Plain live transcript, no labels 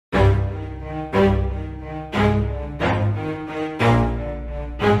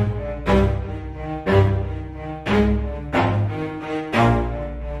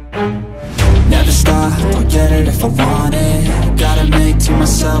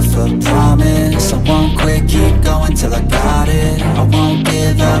myself a promise. I won't quit, keep going till I got it. I won't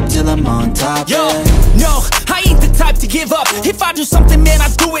give up till I'm on top. Yo, no, I ain't the type to give up. If I do something, man, I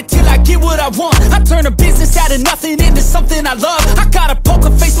do it till I get what I want. I turn a business out of nothing into something I love. I got a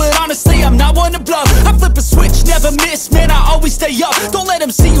poker face, but honestly, I'm not one to bluff. I flip a switch, never miss, man, I always stay up. Don't let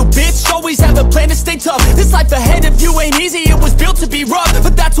them see you, bitch, always have a plan to stay tough. This life ahead of you ain't easy, it was built to be rough.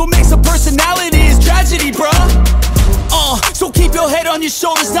 But that's what makes a personality, is tragedy, bruh. So keep your head on your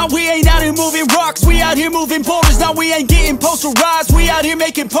shoulders. Now we ain't out here moving rocks, we out here moving boulders. Now we ain't getting posterized, we out here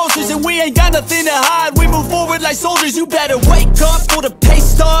making posters. And we ain't got nothing to hide, we move forward like soldiers. You better wake up for the pay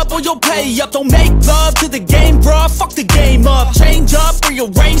stub, or you'll pay up. Don't make love to the game, bruh, fuck the game up. Change up,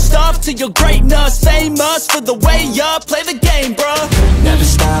 rearrange stuff to your greatness. Famous for the way up, play the game, bruh. Never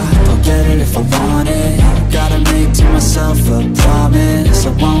stop, I'll get it if I want it. Gotta make to myself a promise. I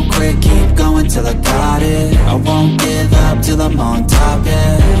won't quit, keep going till I got it. I won't give up till I'm on top,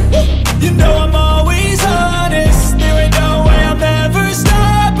 yeah. You know I'm always honest, there ain't no way I'm ever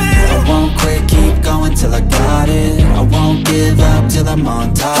stopping. I won't quit, keep going till I got it. I won't give up till I'm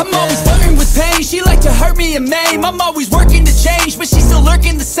on top, I'm always flirting with pain, she like to hurt me and maim. I'm always working to change, but she's still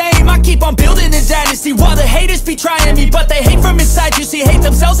lurking the same. I keep on building a dynasty while the haters be trying me. But they hate from inside, you see, hate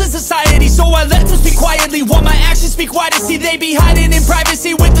themselves in society. So I let them speak quietly while my actions speak wider. See, they be hiding in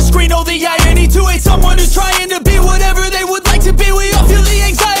privacy with the screen. Oh, the irony to hate someone who's trying to be whatever they would like to be. We all feel the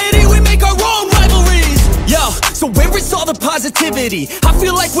anxiety, we make our own rivalries. Yo, so where is all the positivity? I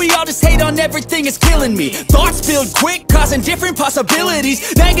feel like we all just hate on everything, it's killing me. Thoughts build quick, causing different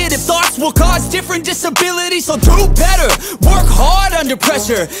possibilities. Negative thoughts will cause different disabilities. So do better, work hard under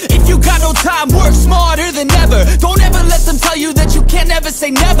pressure. If you got no time, work smarter than ever. Don't ever let them tell you that you can't never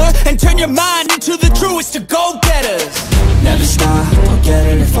say never. And turn your mind into the truest of go-getters. Never stop, I'll get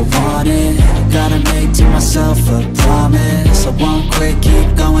it if I want it. Gotta make to myself a promise. I won't quit,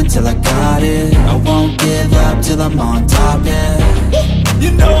 keep going till I got it. I won't give up till I'm on top, yeah.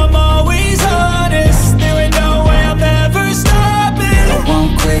 You know I'm always honest, there ain't no way I'm ever stopping. I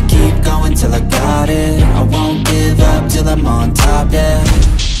won't quit, keep going till I got it. I won't give up till I'm on top, yeah.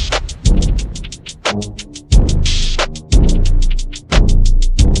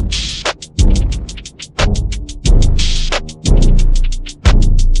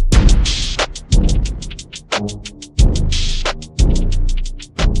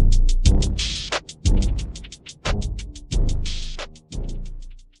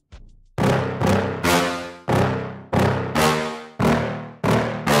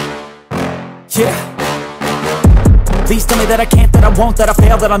 Yeah. Please tell me that I can't, that I won't, that I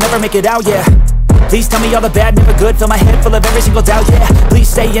fail, that I'll never make it out, yeah. Please tell me all the bad, never good, fill my head full of every single doubt, yeah. Please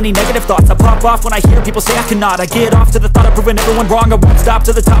say any negative thoughts, I pop off when I hear people say I cannot. I get off to the thought of proving everyone wrong, I won't stop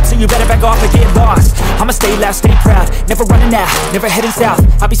to the top, so you better back off and get lost. I'ma stay loud, stay proud, never running out, never heading south.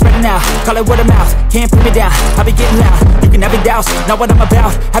 I'll be spreading out, call it word of mouth, can't put me down, I'll be getting loud. You can have it douse, not what I'm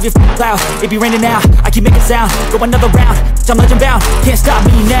about, have your f***ing cloud, it be raining now. I keep making sound, go another round, I'm legend bound, can't stop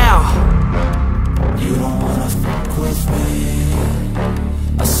me now. You don't wanna fuck with me.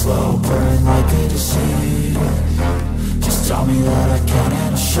 A slow burn like a disease. Just tell me that I can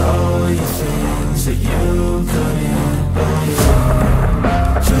and I'll show you things that you couldn't believe.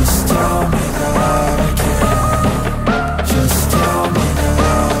 Just tell me that I can. Just tell me that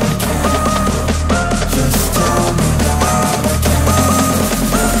I can. Just tell me that I can.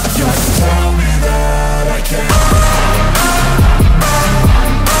 Just tell me that I can.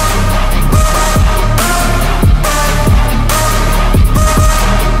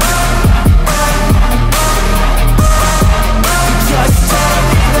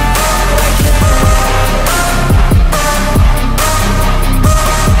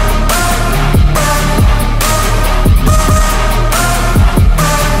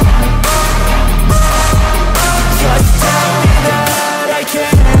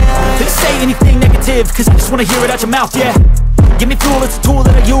 Anything negative, cause I just wanna hear it out your mouth, yeah. Give me fuel, it's a tool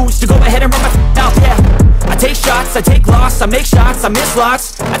that I use to go ahead and run my mouth, yeah. I take shots, I take loss, I make shots, I miss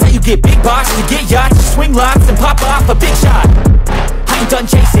lots. That's how you get big box, you get yachts, you swing lots and pop off a big shot. I ain't done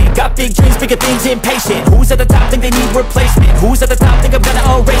chasing, got big dreams, bigger things, impatient. Who's at the top think they need replacement? Who's at the top think I'm gonna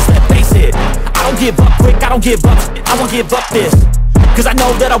erase, let's face it. I don't give up quick, I don't give up, I won't give up this. Cause I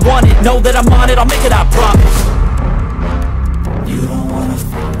know that I want it, know that I'm on it, I'll make it, I promise. You don't wanna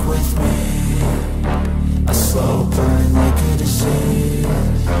fuck with me. A slow burn like a disease.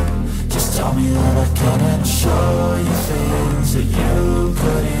 Just tell me that I can and I'll show